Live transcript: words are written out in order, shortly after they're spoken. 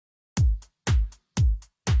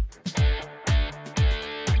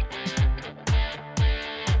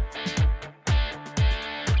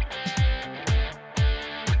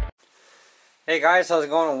Hey guys, how's it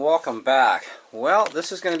going and welcome back. Well,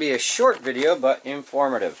 this is going to be a short video but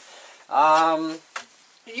informative. A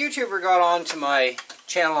YouTuber got onto my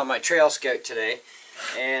channel on my Trail Scout today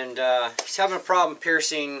and he's having a problem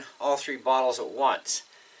piercing all three bottles at once.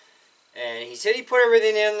 And he said he put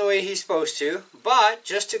everything in the way he's supposed to, but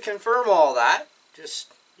just to confirm all that,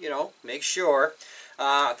 just, make sure,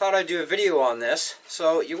 I thought I'd do a video on this.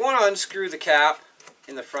 So you want to unscrew the cap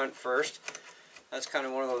in the front first. That's kind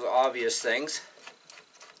of one of those obvious things.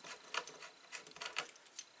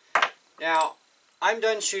 Now, I'm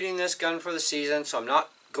done shooting this gun for the season, so I'm not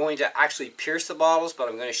going to actually pierce the bottles, but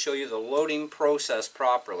I'm going to show you the loading process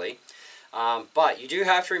properly. But you do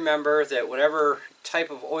have to remember that whatever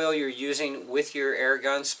type of oil you're using with your air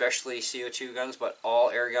guns, especially CO2 guns, but all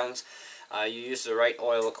air guns, you use the right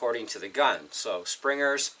oil according to the gun. So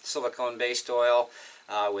Springer's silicone-based oil,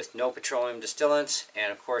 with no petroleum distillants,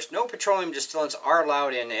 and of course no petroleum distillants are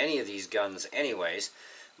allowed in any of these guns anyways,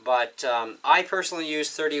 but I personally use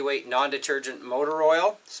 30 weight non-detergent motor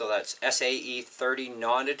oil, so that's SAE 30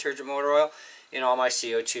 non-detergent motor oil in all my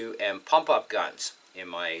CO2 and pump-up guns. In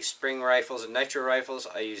my spring rifles and nitro rifles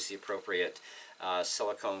I use the appropriate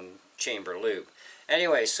silicone chamber lube.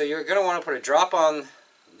 Anyway, so you're going to want to put a drop on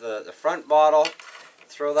the front bottle,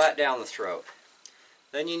 throw that down the throat.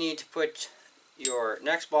 Then you need to put your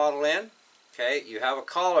next bottle in. Okay, you have a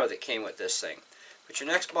collar that came with this thing. Put your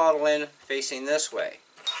next bottle in facing this way.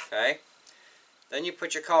 Okay, then you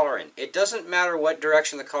put your collar in. It doesn't matter what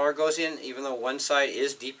direction the collar goes in, even though one side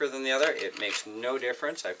is deeper than the other. It makes no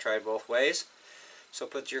difference. I've tried both ways. So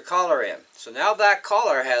put your collar in. So now that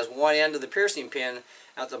collar has one end of the piercing pin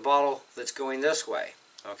at the bottle that's going this way.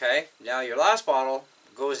 Okay, now your last bottle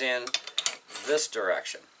goes in this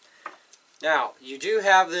direction. Now you do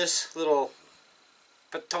have this little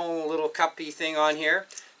baton, little cuppy thing on here,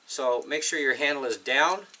 so make sure your handle is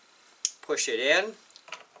down, push it in,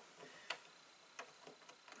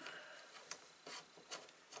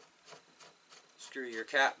 screw your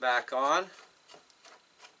cap back on.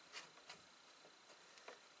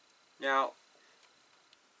 Now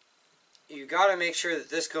you got to make sure that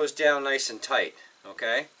this goes down nice and tight,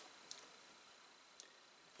 okay?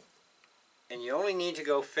 And you only need to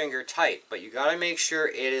go finger tight, but you got to make sure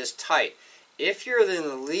it is tight. If you're in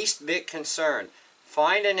the least bit concerned,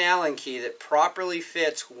 find an Allen key that properly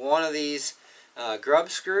fits one of these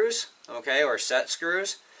grub screws, okay, or set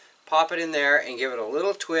screws. Pop it in there and give it a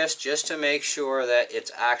little twist just to make sure that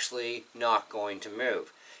it's actually not going to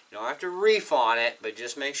move. You don't have to reef on it, but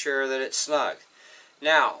just make sure that it's snug.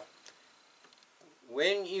 Now,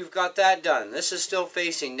 when you've got that done, this is still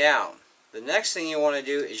facing down. The next thing you want to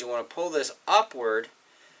do is you want to pull this upward.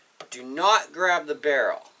 Do not grab the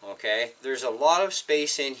barrel, okay? There's a lot of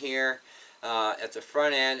space in here at the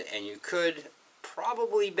front end, and you could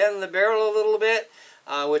probably bend the barrel a little bit,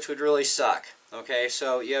 which would really suck. Okay,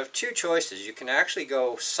 so you have two choices. You can actually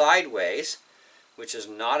go sideways, which is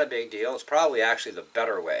not a big deal. It's probably actually the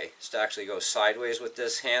better way, is to actually go sideways with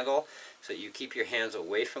this handle so that you keep your hands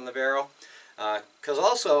away from the barrel. Because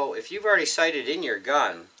also, if you've already sighted in your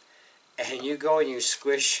gun and you go and you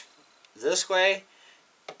squish this way,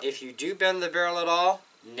 if you do bend the barrel at all,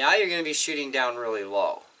 now you're going to be shooting down really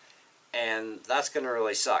low, and that's going to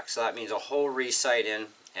really suck. So that means a whole re-sight in,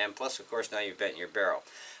 and plus of course now you've bent your barrel.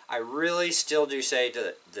 I really still do say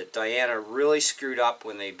that Diana really screwed up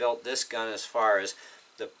when they built this gun as far as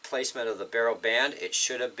the placement of the barrel band. It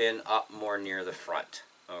should have been up more near the front,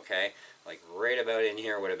 okay? Like right about in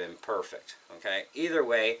here would have been perfect, okay? Either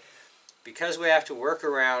way, because we have to work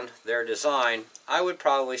around their design, I would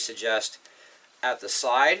probably suggest at the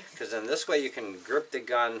side, because then this way you can grip the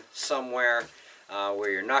gun somewhere where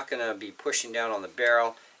you're not going to be pushing down on the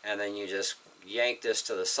barrel, and then you just yank this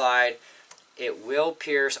to the side. It will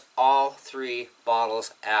pierce all three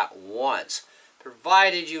bottles at once,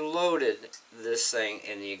 provided you loaded this thing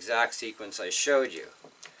in the exact sequence I showed you.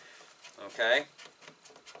 Okay?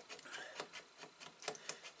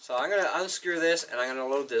 So I'm going to unscrew this, and I'm going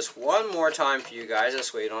to load this one more time for you guys.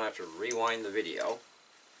 This way you don't have to rewind the video.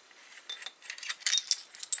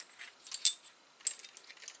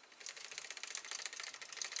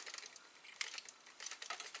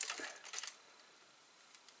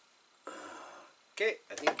 Okay,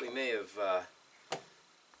 I think we may have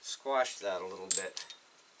squashed that a little bit.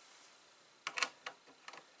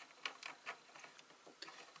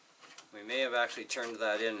 We may have actually turned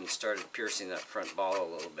that in and started piercing that front bottle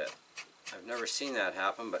a little bit. I've never seen that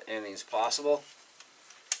happen, but anything's possible.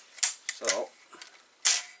 So,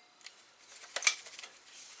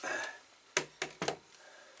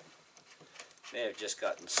 may have just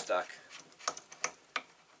gotten stuck.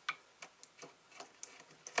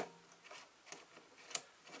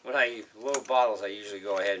 when I load bottles, I usually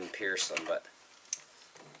go ahead and pierce them, but...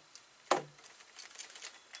 And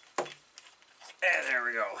there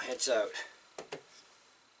we go, it's out.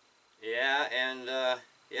 Yeah, and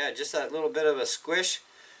yeah, just that little bit of a squish,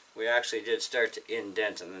 we actually did start to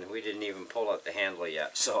indent, and we didn't even pull out the handle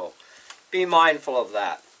yet, so be mindful of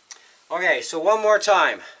that. Okay, so one more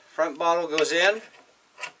time. Front bottle goes in,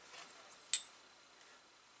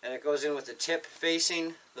 and it goes in with the tip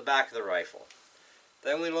facing the back of the rifle.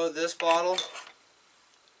 Then we load this bottle,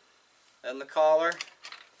 then the collar,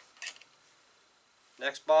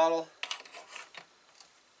 next bottle,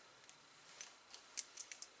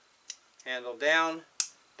 handle down,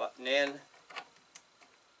 button in,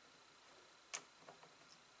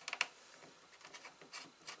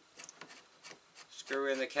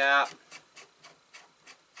 screw in the cap,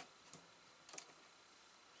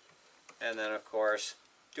 and then of course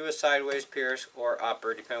do a sideways pierce or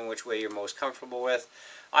upper, depending on which way you're most comfortable with.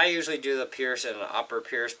 I usually do the pierce and an upper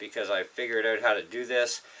pierce because I figured out how to do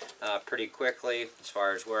this pretty quickly as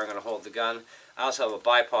far as where I'm going to hold the gun. I also have a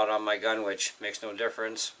bipod on my gun, which makes no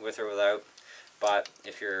difference with or without, but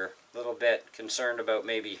if you're a little bit concerned about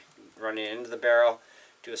maybe running into the barrel,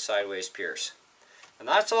 do a sideways pierce. And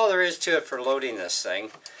that's all there is to it for loading this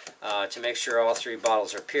thing, to make sure all 3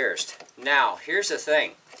 bottles are pierced. Now, here's the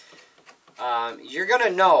thing. You're going to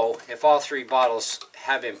know if all 3 bottles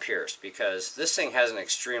have been pierced because this thing has an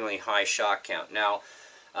extremely high shot count. Now,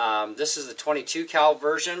 this is the 22 cal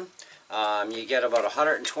version. You get about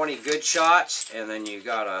 120 good shots, and then you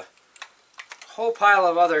got a whole pile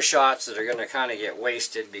of other shots that are going to kind of get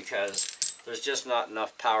wasted because there's just not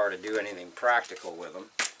enough power to do anything practical with them.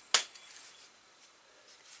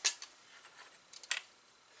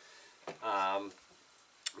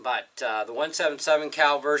 But the 177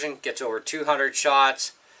 cal version gets over 200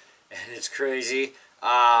 shots, and it's crazy.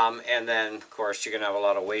 And then, of course, you're going to have a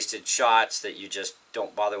lot of wasted shots that you just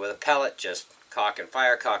don't bother with a pellet, just cock and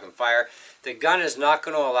fire, cock and fire. The gun is not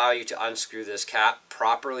going to allow you to unscrew this cap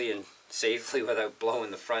properly and safely without blowing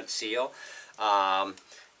the front seal.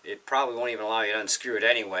 It probably won't even allow you to unscrew it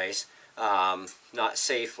anyways, not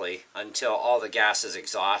safely, until all the gas is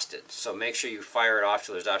exhausted. So make sure you fire it off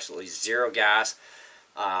till there's absolutely zero gas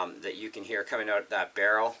that you can hear coming out of that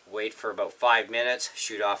barrel. Wait for about 5 minutes,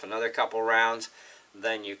 shoot off another couple rounds,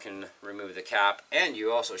 then you can remove the cap, and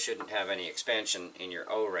you also shouldn't have any expansion in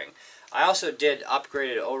your O-ring. I also did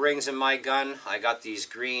upgraded O-rings in my gun. I got these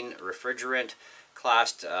green refrigerant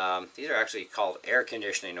classed, these are actually called air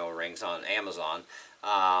conditioning O-rings on Amazon,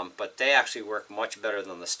 but they actually work much better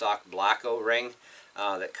than the stock black O-ring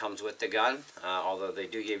that comes with the gun, although they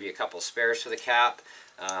do give you a couple spares for the cap.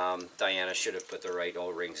 Diana should have put the right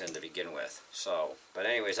O-rings in to begin with. So, but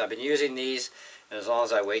anyways, I've been using these, and as long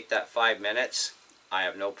as I wait that 5 minutes, I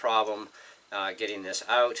have no problem getting this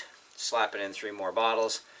out, slapping in 3 more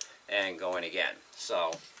bottles, and going again.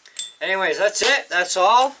 So, anyways, that's it. That's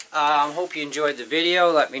all. Hope you enjoyed the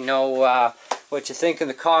video. Let me know what you think in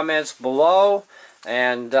the comments below,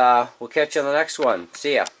 and we'll catch you on the next one.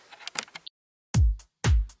 See ya.